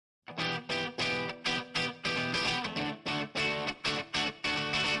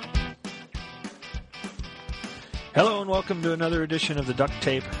Hello and welcome to another edition of the Duct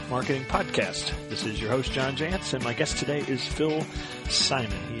Tape Marketing Podcast. This is your host, John Jantsch, and my guest today is Phil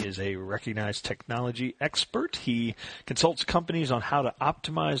Simon. He is a recognized technology expert. He consults companies on how to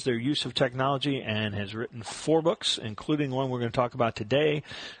optimize their use of technology and has written 4 books, including one we're going to talk about today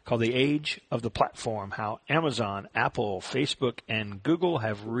called The Age of the Platform, How Amazon, Apple, Facebook, and Google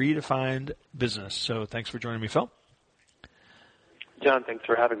have redefined business. So thanks for joining me, Phil. John, thanks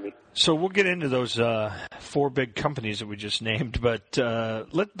for having me. So we'll get into those 4 big companies that we just named, but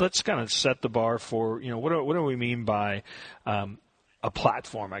let's kind of set the bar for, what do we mean by a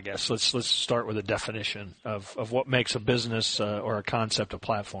platform, I guess. Let's start with a definition of what makes a business or a concept a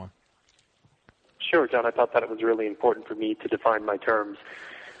platform. Sure, John. I thought that it was really important for me to define my terms.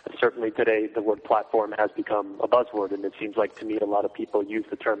 Certainly today, the word platform has become a buzzword, and it seems like to me a lot of people use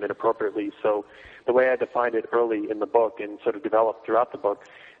the term inappropriately. So the way I defined it early in the book and sort of developed throughout the book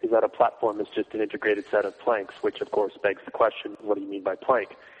is that a platform is just an integrated set of planks, which of course begs the question, what do you mean by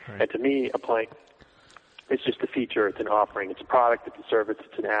plank? Right. And to me, a plank is just a feature, it's an offering, it's a product, it's a service,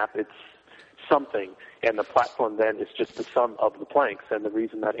 it's an app, it's something. And the platform then is just the sum of the planks. And the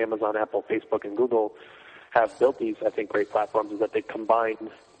reason that Amazon, Apple, Facebook, and Google have built these, I think, great platforms is that they combine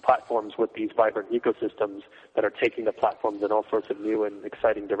platforms with these vibrant ecosystems that are taking the platforms in all sorts of new and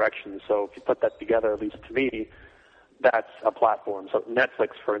exciting directions. So if you put that together, at least to me, that's a platform. So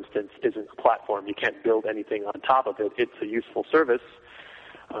Netflix, for instance, isn't a platform. You can't build anything on top of it. It's a useful service,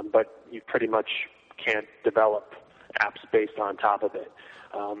 but you pretty much can't develop apps based on top of it.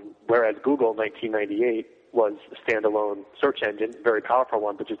 Whereas Google, 1998, was a standalone search engine, very powerful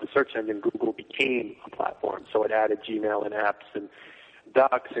one, but just a search engine. Google became a platform. So it added Gmail and apps and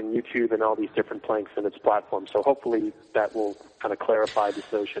Docs and YouTube and all these different planks in its platform. So hopefully that will kind of clarify this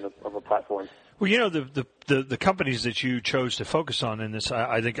notion of a platform. Well, the companies that you chose to focus on in this,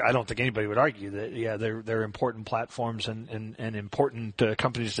 I don't think anybody would argue that, they're important platforms and important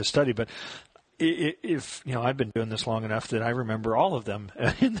companies to study. But if I've been doing this long enough that I remember all of them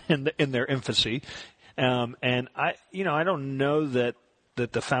in their infancy, and I don't know that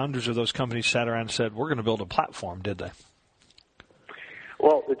the founders of those companies sat around and said, we're going to build a platform, did they?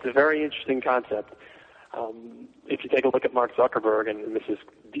 Well, it's a very interesting concept. If you take a look at Mark Zuckerberg, and this is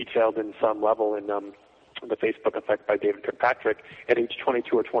detailed in some level in The Facebook Effect by David Kirkpatrick, at age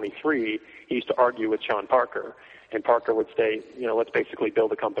 22 or 23, he used to argue with Sean Parker. And Parker would say, let's basically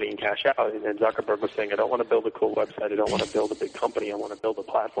build a company and cash out. And Zuckerberg was saying, I don't want to build a cool website. I don't want to build a big company. I want to build a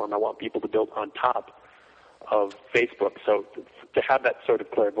platform. I want people to build on top of Facebook. So to have that sort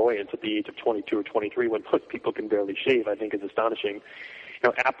of clairvoyance at the age of 22 or 23 when most people can barely shave, I think is astonishing.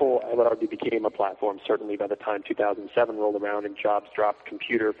 Apple, I would argue, became a platform certainly by the time 2007 rolled around and Jobs dropped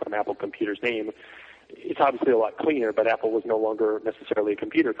computer from Apple Computer's name. It's obviously a lot cleaner, but Apple was no longer necessarily a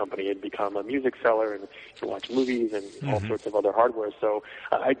computer company. It had become a music seller, and you watch movies and all sorts of other hardware. So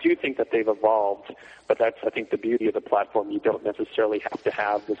I do think that they've evolved, but that's, I think, the beauty of the platform. You don't necessarily have to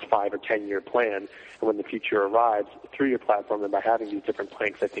have this 5 or 10-year plan. And when the future arrives, through your platform and by having these different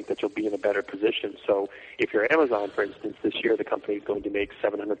planks, I think that you'll be in a better position. So if you're Amazon, for instance, this year the company is going to make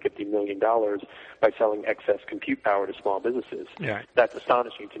 $750 million by selling excess compute power to small businesses. Yeah. That's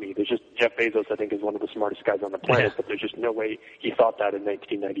astonishing to me. There's just Jeff Bezos, I think, is one of the smartest guys on the planet, but there's just no way he thought that in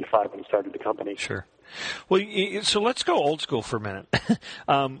 1995 when he started the company. Sure. Well, so let's go old school for a minute.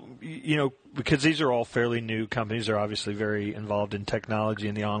 Because these are all fairly new companies. They're obviously very involved in technology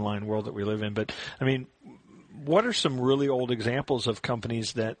in the online world that we live in. But, what are some really old examples of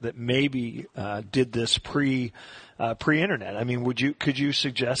companies that maybe did this pre-internet? Could you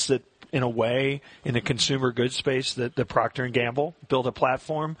suggest that in a way, in the consumer goods space, that the Procter & Gamble built a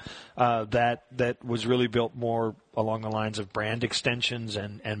platform that was really built more along the lines of brand extensions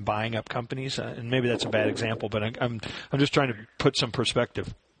and buying up companies? And maybe that's a bad example, but I'm just trying to put some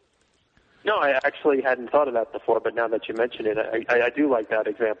perspective. No, I actually hadn't thought of that before, but now that you mention it, I do like that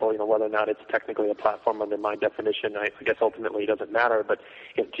example. Whether or not it's technically a platform under my definition, I guess ultimately it doesn't matter. But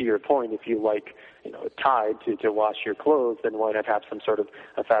to your point, if you like, Tide to wash your clothes, then why not have some sort of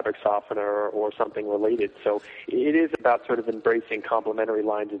a fabric softener or something related? So it is about sort of embracing complementary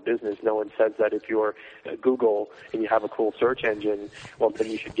lines of business. No one says that if you're Google and you have a cool search engine, well, then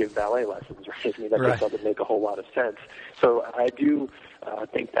you should give ballet lessons, right? That just doesn't make a whole lot of sense. So I do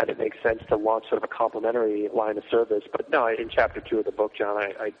think that it makes sense to launch sort of a complementary line of service. But no, in chapter 2 of the book, John,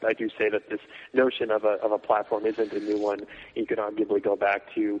 I do say that this notion of a platform isn't a new one. You could arguably go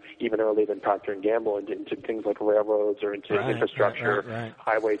back to even earlier than Procter & Gamble into things like railroads or into infrastructure,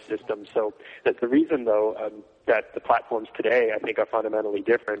 highway systems. So the reason, though, that the platforms today, I think, are fundamentally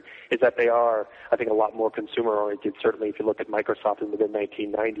different is that they are, I think, a lot more consumer-oriented. Certainly, if you look at Microsoft in the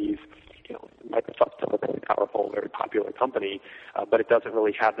mid-1990s, Microsoft's still a very powerful, very popular company, but it doesn't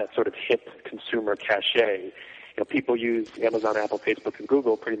really have that sort of hip consumer cachet. People use Amazon, Apple, Facebook, and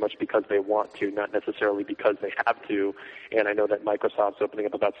Google pretty much because they want to, not necessarily because they have to. And I know that Microsoft's opening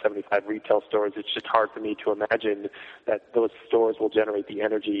up about 75 retail stores. It's just hard for me to imagine that those stores will generate the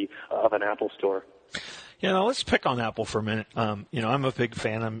energy of an Apple store. Let's pick on Apple for a minute. I'm a big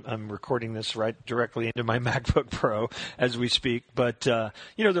fan. I'm recording this right directly into my MacBook Pro as we speak. But,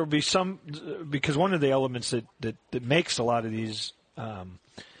 there'll be some, because one of the elements that makes a lot of these,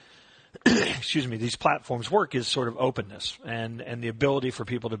 these platforms work is sort of openness and the ability for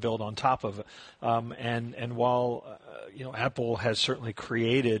people to build on top of it. And while, Apple has certainly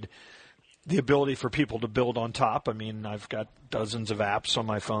created the ability for people to build on top. I mean, I've got dozens of apps on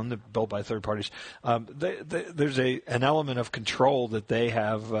my phone that are built by third parties. There's an element of control that they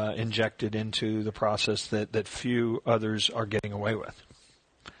have injected into the process that few others are getting away with.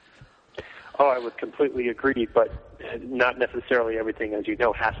 Oh, I would completely agree, but not necessarily everything, as you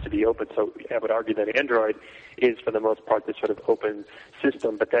know, has to be open. So I would argue that Android is, for the most part, this sort of open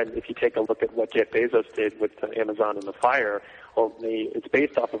system. But then if you take a look at what Jeff Bezos did with Amazon and the Fire, well, it's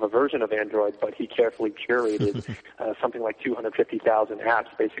based off of a version of Android, but he carefully curated something like 250,000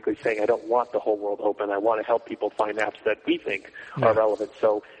 apps, basically saying, I don't want the whole world open. I want to help people find apps that we think are relevant.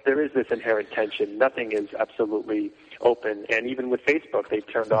 So there is this inherent tension. Nothing is absolutely open. And even with Facebook, they've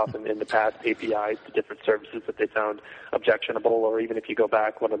turned off in the past APIs to different services that they found objectionable. Or even if you go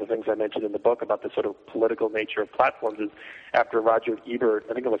back, one of the things I mentioned in the book about the sort of political nature of platforms is after Roger Ebert,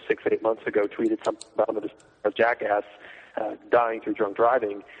 I think it was 6 or 8 months ago, tweeted something about a jackass dying through drunk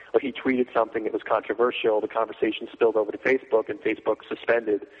driving. Well, he tweeted something that was controversial. The conversation spilled over to Facebook, and Facebook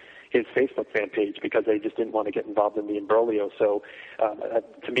suspended his Facebook fan page because they just didn't want to get involved in the imbroglio. So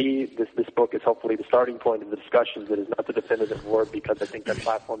to me, this book is hopefully the starting point of the discussions. It is not the definitive word because I think that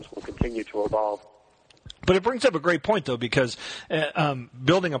platforms will continue to evolve. But it brings up a great point, though, because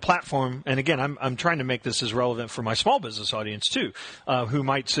building a platform, and again, I'm trying to make this as relevant for my small business audience, too, who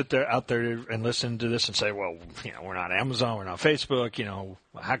might sit out there and listen to this and say, well, we're not Amazon, we're not Facebook,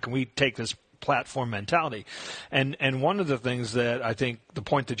 how can we take this platform mentality? And one of the things that I think the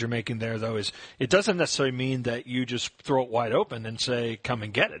point that you're making there, though, is it doesn't necessarily mean that you just throw it wide open and say, come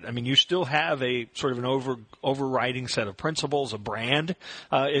and get it. I mean, you still have a sort of an overriding set of principles, a brand,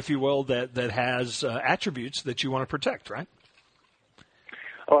 if you will, that has attributes that you want to protect, right?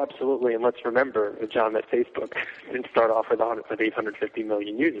 Oh, absolutely. And let's remember, John, that Facebook didn't start off with 850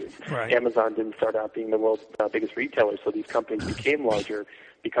 million users. Right. Amazon didn't start out being the world's biggest retailer, so these companies became larger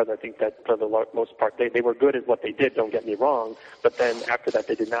because I think that for the most part, they were good at what they did, don't get me wrong, but then after that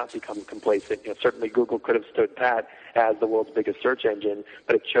they did not become complacent. Certainly Google could have stood pat as the world's biggest search engine,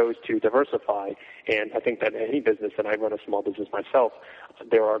 but it chose to diversify. And I think that in any business, and I run a small business myself,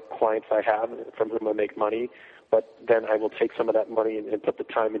 there are clients I have from whom I make money, but then I will take some of that money and put the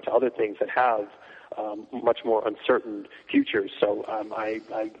time into other things that have much more uncertain futures. So I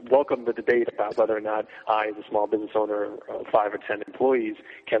welcome the debate about whether or not I, as a small business owner of 5 or 10 employees,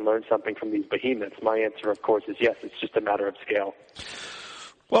 can learn something from these behemoths. My answer, of course, is yes. It's just a matter of scale.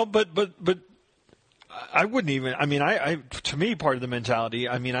 Well, but I wouldn't even, to me, part of the mentality,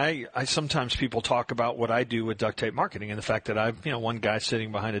 I sometimes people talk about what I do with duct tape marketing and the fact that I've, one guy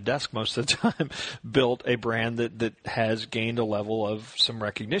sitting behind a desk most of the time built a brand that has gained a level of some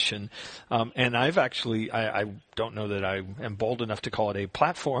recognition. And I've actually, I don't know that I am bold enough to call it a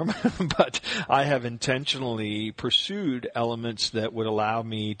platform, but I have intentionally pursued elements that would allow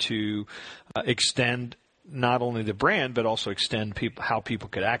me to extend not only the brand, but also extend how people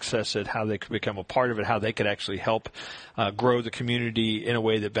could access it, how they could become a part of it, how they could actually help grow the community in a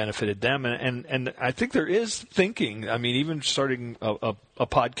way that benefited them. And I think there is thinking, even starting a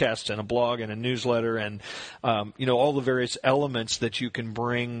podcast and a blog and a newsletter and, all the various elements that you can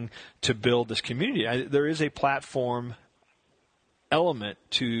bring to build this community. There is a platform element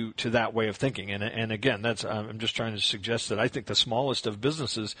to that way of thinking. And again, I'm just trying to suggest that I think the smallest of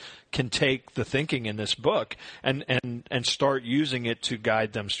businesses can take the thinking in this book and start using it to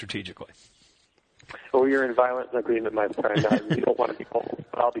guide them strategically. Well, you're in violent agreement, my friend. You don't want to be bold.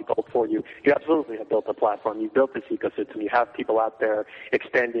 I'll be bold for you. You absolutely have built a platform. You've built this ecosystem. You have people out there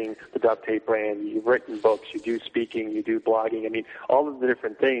extending the duct tape brand. You've written books. You do speaking. You do blogging. All of the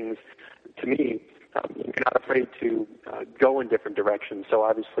different things, to me, you're not afraid to go in different directions. So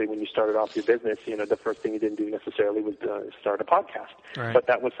obviously when you started off your business, the first thing you didn't do necessarily was start a podcast. Right. But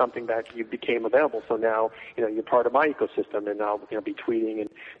that was something that you became available. So now, you're part of my ecosystem, and I'll be tweeting and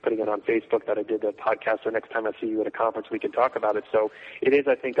putting it on Facebook that I did a podcast, or next time I see you at a conference we can talk about it. So it is,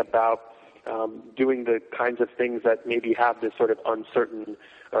 I think, about doing the kinds of things that maybe have this sort of uncertain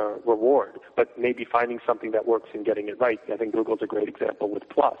reward, but maybe finding something that works and getting it right. I think Google's a great example with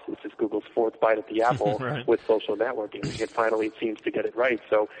Plus. This is Google's fourth bite at the apple right. with social networking. It finally seems to get it right.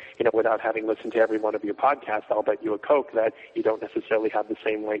 So, without having listened to every one of your podcasts, I'll bet you a Coke that you don't necessarily have the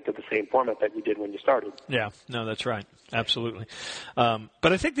same length of the same format that you did when you started. Yeah, no, that's right. Absolutely.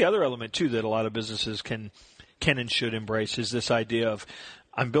 But I think the other element, too, that a lot of businesses can and should embrace is this idea of,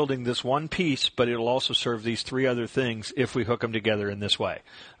 I'm building this one piece, but it'll also serve these three other things if we hook them together in this way.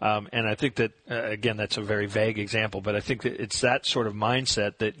 And I think that, again, that's a very vague example, but I think that it's that sort of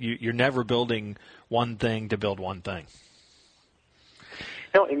mindset that you're never building one thing to build one thing.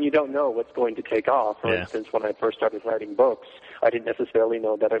 No, and you don't know what's going to take off. For instance, when I first started writing books, I didn't necessarily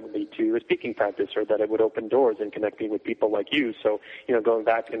know that it would lead to a speaking practice or that it would open doors and connect me with people like you. So, going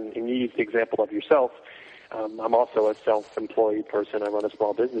back and you used the example of yourself, I'm also a self-employed person. I run a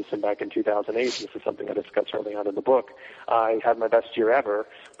small business, and back in 2008, this is something I discuss early on in the book, I had my best year ever,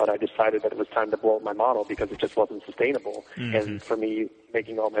 but I decided that it was time to blow up my model because it just wasn't sustainable. Mm-hmm. And for me,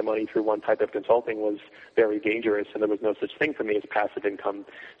 making all my money through one type of consulting was very dangerous, and there was no such thing for me as passive income.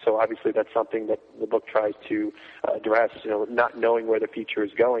 So obviously that's something that the book tries to address, not knowing where the future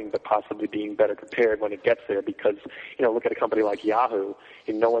is going, but possibly being better prepared when it gets there because, look at a company like Yahoo,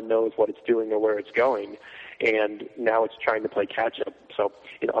 and no one knows what it's doing or where it's going. And now it's trying to play catch-up. So,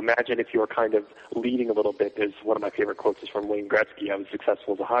 imagine if you were kind of leading a little bit. There's one of my favorite quotes is from Wayne Gretzky. I was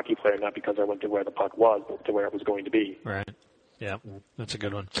successful as a hockey player, not because I went to where the puck was, but to where it was going to be. Right. Yeah, that's a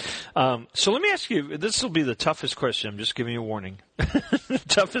good one. So let me ask you, this will be the toughest question. I'm just giving you a warning.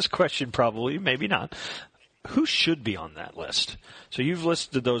 Toughest question probably, maybe not. Who should be on that list? So you've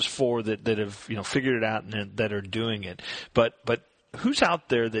listed those four that have, figured it out and that are doing it. But who's out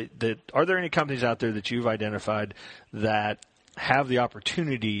there that are there any companies out there that you've identified that have the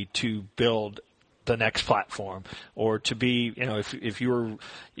opportunity to build the next platform or to be, if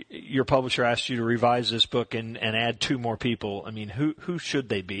your publisher asked you to revise this book and add two more people, I mean, who should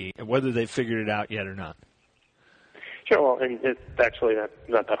they be, whether they've figured it out yet or not? Sure, well, and it's actually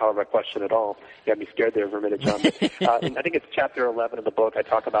not that hard of a question at all. You got me scared there for a minute, John. And I think it's chapter 11 of the book. I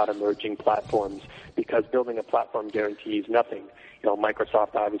talk about emerging platforms because building a platform guarantees nothing.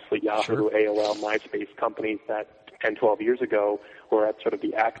 Microsoft, obviously, Yahoo, sure. AOL, MySpace, companies that 10, 12 years ago were at sort of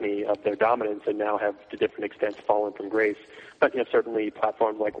the acme of their dominance and now have to different extents fallen from grace. But certainly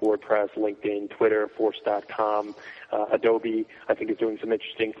platforms like WordPress, LinkedIn, Twitter, Force.com, Adobe, I think is doing some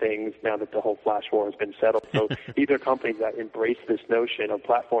interesting things now that the whole Flash war has been settled. So these are companies that embrace this notion of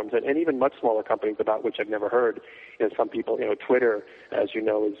platforms, and even much smaller companies about which I've never heard. Some people, Twitter, as you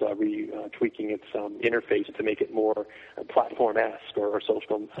know, is tweaking its interface to make it more platform-esque or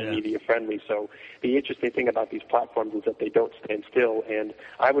social media friendly. So the interesting thing about these platforms is that they don't stand still, and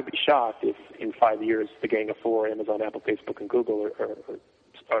I would be shocked if in 5 years the Gang of Four, Amazon, Apple, Facebook, and Google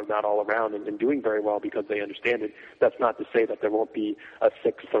are not all around and doing very well because they understand it. That's not to say that there won't be a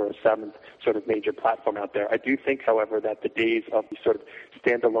sixth or a seventh sort of major platform out there. I do think, however, that the days of the sort of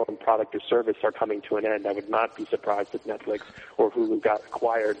standalone product or service are coming to an end. I would not be surprised if Netflix or Hulu got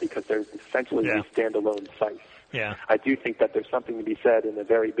acquired because they're essentially these standalone sites. Yeah. I do think that there's something to be said in a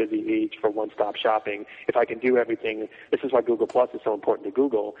very busy age for one-stop shopping. If I can do everything, this is why Google Plus is so important to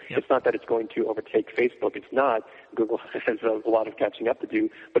Google. Yep. It's not that it's going to overtake Facebook. It's not. Google has a lot of catching up to do,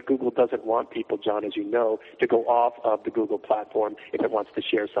 but Google doesn't want people, John, as you know, to go off of the Google platform if it wants to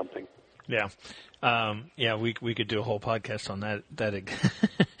share something. Yeah. We could do a whole podcast on that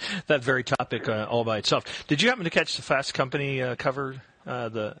that very topic all by itself. Did you happen to catch the Fast Company cover? I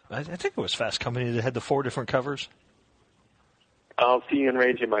think it was Fast Company that had the 4 different covers. I'll see you in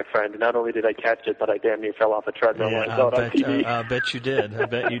raging, my friend. Not only did I catch it, but I damn near fell off a treadmill when I saw it on TV. I bet you did. I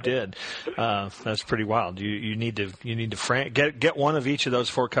bet you did. That's pretty wild. You need to get one of each of those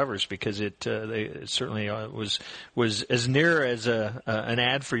 4 covers because it certainly was as near as an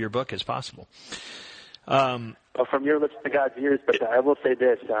ad for your book as possible. Well, from your lips to God's ears, but I will say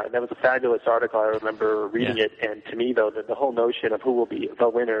this, that was a fabulous article. I remember reading it, and to me, though, the whole notion of who will be the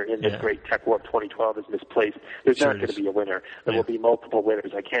winner in this great Tech Warp 2012 is misplaced. There's not going to be a winner. There will be multiple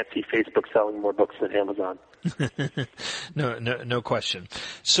winners. I can't see Facebook selling more books than Amazon. No question.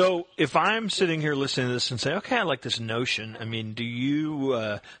 So if I'm sitting here listening to this and say, okay, I like this notion, I mean, do you,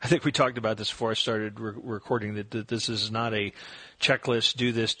 I think we talked about this before I started recording, that this is not a checklist,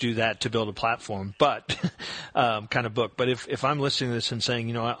 do this, do that to build a platform, but kind of book. But if I'm listening to this and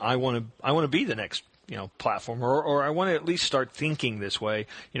saying, I want to be the next, platform, or I want to at least start thinking this way,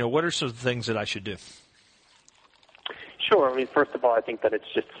 what are some things that I should do? Sure. I mean, first of all, I think that it's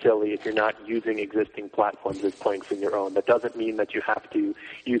just silly if you're not using existing platforms as planks in your own. That doesn't mean that you have to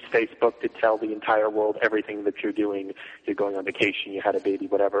use Facebook to tell the entire world everything that you're doing. You're going on vacation, you had a baby,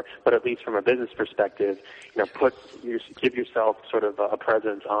 whatever. But at least from a business perspective, give yourself sort of a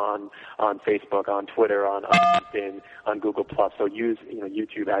presence on Facebook, on Twitter, on LinkedIn, on Google+. So use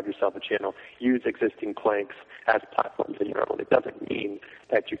YouTube, have yourself a channel. Use existing planks as platforms in your own. It doesn't mean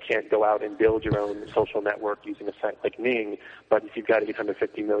that you can't go out and build your own social network using a site like Ning, but if you've got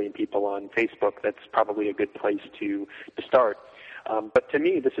 850 million people on Facebook, that's probably a good place to start. But to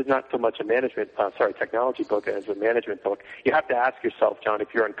me, this is not so much a technology book as a management book. You have to ask yourself, John, if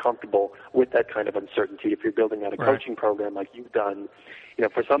you're uncomfortable with that kind of uncertainty, if you're building out a coaching program like you've done.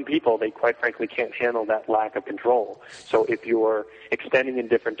 For some people, they quite frankly can't handle that lack of control. So if you're extending in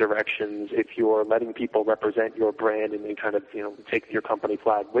different directions, if you're letting people represent your brand and kind of, take your company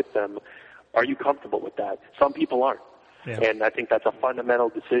flag with them, are you comfortable with that? Some people aren't. Yeah. And I think that's a fundamental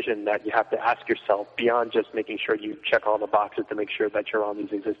decision that you have to ask yourself beyond just making sure you check all the boxes to make sure that you're on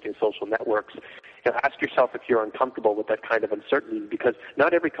these existing social networks. Ask yourself if you're uncomfortable with that kind of uncertainty, because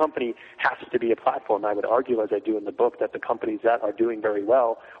not every company has to be a platform. I would argue, as I do in the book, that the companies that are doing very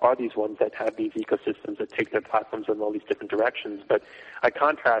well are these ones that have these ecosystems that take their platforms in all these different directions. But I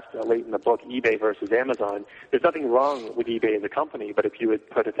contrast late in the book eBay versus Amazon. There's nothing wrong with eBay as a company, but if you would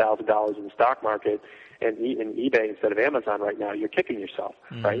put $1,000 in the stock market and in eBay instead of Amazon right now, you're kicking yourself,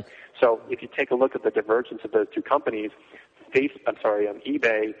 right? So if you take a look at the divergence of those two companies,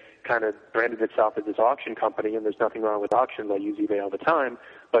 eBay kind of branded itself as this auction company, and there's nothing wrong with auctions. I use eBay all the time,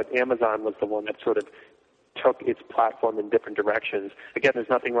 but Amazon was the one that sort of took its platform in different directions. Again, there's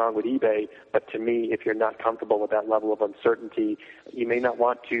nothing wrong with eBay, but to me, if you're not comfortable with that level of uncertainty, you may not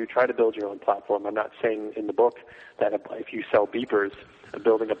want to try to build your own platform. I'm not saying in the book that if you sell beepers,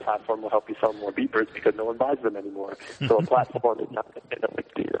 building a platform will help you sell more beepers because no one buys them anymore. So a platform is not an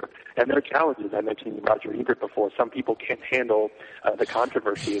elixir. And there are challenges. I mentioned Roger Ebert before. Some people can't handle the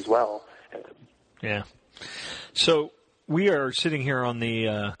controversy as well. Yeah. So we are sitting here on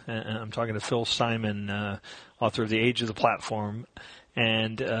I'm talking to Phil Simon, author of The Age of the Platform,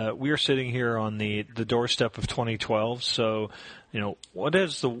 and we are sitting here on the doorstep of 2012. So, what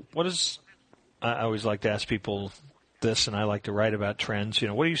is I always like to ask people this, and I like to write about trends.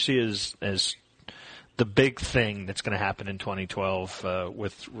 What do you see as the big thing that's going to happen in 2012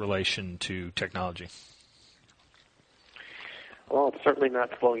 with relation to technology? Well, it's certainly not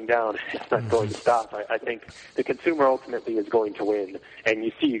slowing down. It's not going to stop. I think the consumer ultimately is going to win. And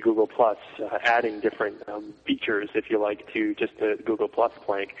you see Google Plus adding different features, if you like, to just the Google Plus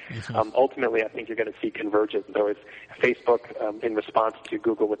plank. Ultimately, I think you're going to see convergence. So it's Facebook, in response to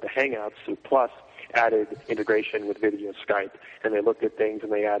Google with the Hangouts, Plus added integration with video Skype, and they looked at things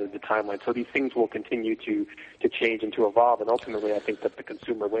and they added the timeline. So these things will continue to change and to evolve, and ultimately I think that the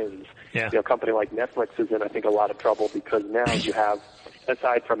consumer wins. Yeah. A company like Netflix is in, I think, a lot of trouble because now you have,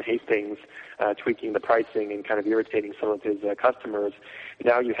 aside from Hastings tweaking the pricing and kind of irritating some of his customers,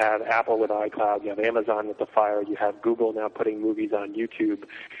 now you have Apple with iCloud, you have Amazon with the Fire, you have Google now putting movies on YouTube.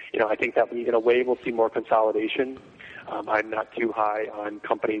 I think that in a way we'll see more consolidation. I'm not too high on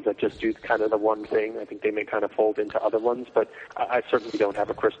companies that just do kind of the one thing. I think they may kind of fold into other ones, but I certainly don't have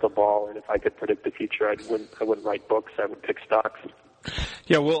a crystal ball, and if I could predict the future, I wouldn't write books. I would pick stocks.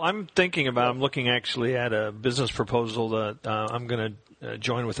 Yeah, well, I'm looking actually at a business proposal that I'm going to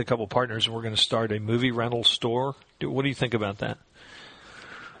join with a couple partners, and we're going to start a movie rental store. What do you think about that?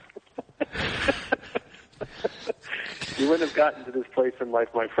 You wouldn't have gotten to this place in life,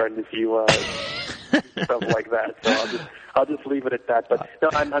 my friend, if you stuff like that. So I'll just leave it at that. But no,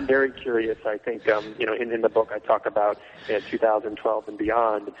 I'm very curious. I think in the book I talk about 2012 and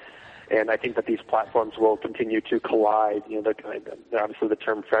beyond. And I think that these platforms will continue to collide. Obviously the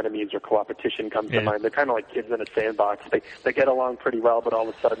term frenemies or co-opetition comes to mind. They're kind of like kids in a sandbox. They get along pretty well, but all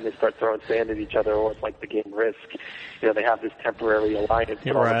of a sudden they start throwing sand at each other, or it's like the game Risk. They have this temporary alliance,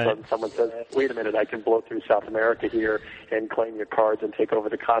 but all of a sudden someone says, wait a minute, I can blow through South America here and claim your cards and take over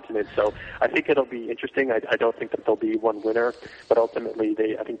the continent. So I think it'll be interesting. I don't think that there'll be one winner, but ultimately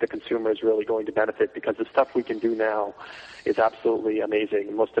I think the consumer is really going to benefit because the stuff we can do now is absolutely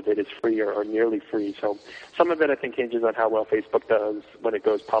amazing. Most of it is free or nearly free. So some of it I think hinges on how well Facebook does when it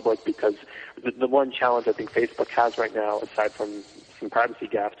goes public, because the one challenge I think Facebook has right now, aside from some privacy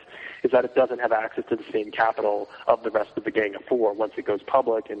gaps, is that it doesn't have access to the same capital of the rest of the Gang of Four. Once it goes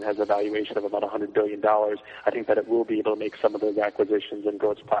public and has a valuation of about $100 billion, I think that it will be able to make some of those acquisitions and grow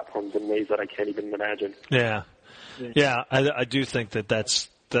its platforms in ways that I can't even imagine. Yeah. I do think that's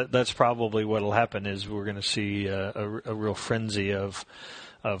probably what will happen. Is we're going to see a real frenzy of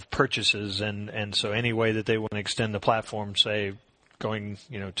of purchases, and so any way that they want to extend the platform, say going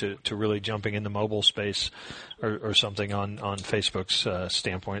to really jumping in the mobile space or something on Facebook's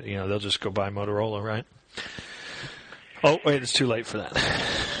standpoint, they'll just go buy Motorola, right? Oh, wait, it's too late for that.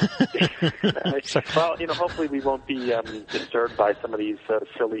 Well, hopefully we won't be disturbed by some of these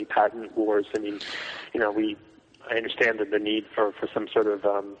silly patent wars. I mean, I understand that the need for some sort of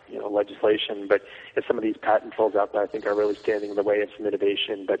legislation, but if some of these patent trolls out there, I think, are really standing in the way of some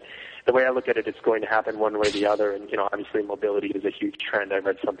innovation. But the way I look at it, it's going to happen one way or the other. And obviously, mobility is a huge trend. I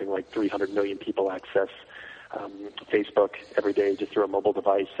read something like 300 million people access Facebook every day just through a mobile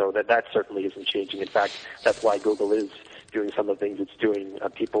device. So that certainly isn't changing. In fact, that's why Google is doing some of the things it's doing.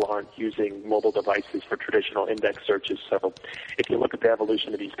 People aren't using mobile devices for traditional index searches. So if you look at the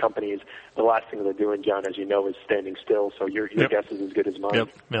evolution of these companies, the last thing they're doing, John, as you know, is standing still. So your guess is as good as mine.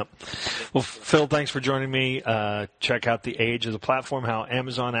 Yep. Well, Phil, thanks for joining me. Check out The Age of the Platform, how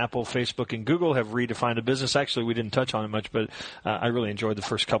Amazon, Apple, Facebook, and Google have redefined a business. Actually, we didn't touch on it much, but I really enjoyed the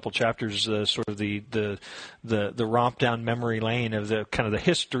first couple chapters, sort of the romp down memory lane of the kind of the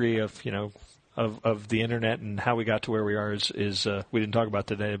history of, of the internet and how we got to where we are is we didn't talk about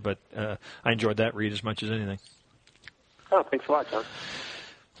today, but I enjoyed that read as much as anything. Oh, thanks a lot, John.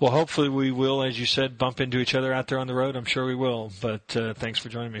 Well, hopefully we will, as you said, bump into each other out there on the road. I'm sure we will, but thanks for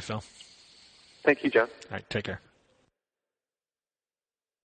joining me, Phil. Thank you, John. All right, take care.